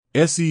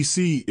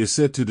SEC is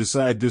set to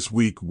decide this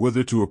week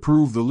whether to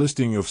approve the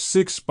listing of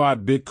 6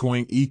 spot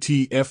Bitcoin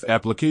ETF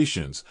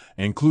applications,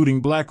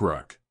 including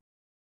BlackRock.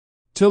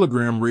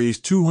 Telegram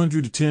raised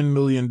 $210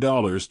 million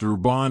through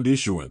bond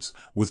issuance,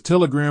 with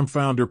Telegram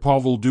founder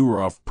Pavel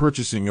Durov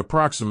purchasing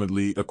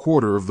approximately a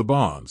quarter of the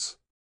bonds.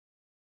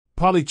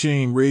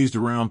 Polychain raised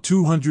around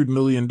 $200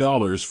 million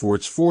for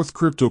its fourth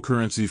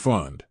cryptocurrency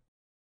fund.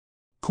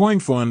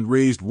 CoinFund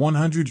raised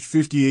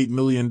 $158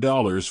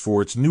 million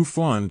for its new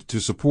fund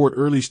to support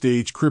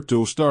early-stage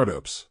crypto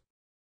startups.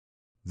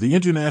 The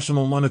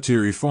International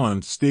Monetary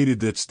Fund stated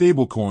that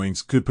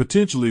stablecoins could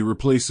potentially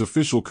replace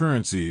official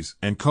currencies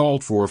and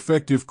called for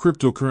effective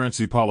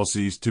cryptocurrency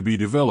policies to be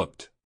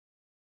developed.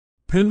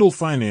 Pendle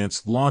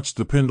Finance launched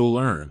the Pendle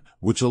Earn,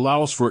 which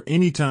allows for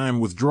anytime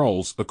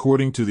withdrawals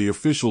according to the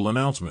official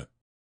announcement.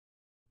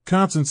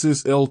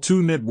 Consensus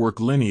L2 Network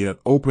Linea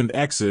opened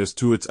access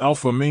to its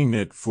alpha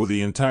mainnet for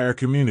the entire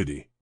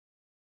community.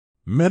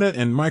 Meta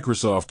and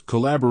Microsoft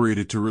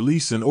collaborated to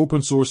release an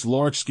open-source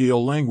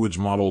large-scale language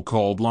model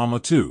called Llama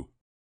 2.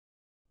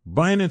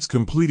 Binance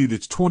completed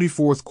its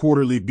 24th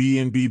quarterly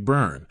BNB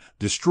burn,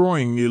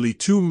 destroying nearly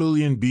 2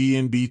 million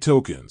BNB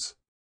tokens.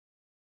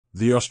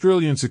 The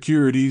Australian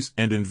Securities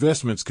and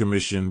Investments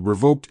Commission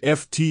revoked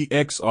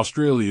FTX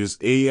Australia's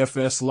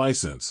AFS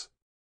license.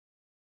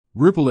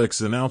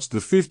 RippleX announced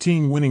the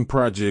 15 winning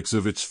projects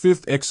of its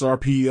 5th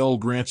XRPL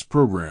grants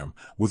program,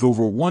 with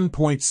over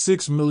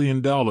 $1.6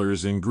 million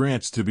in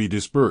grants to be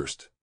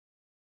dispersed.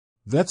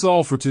 That's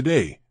all for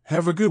today.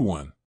 Have a good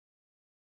one.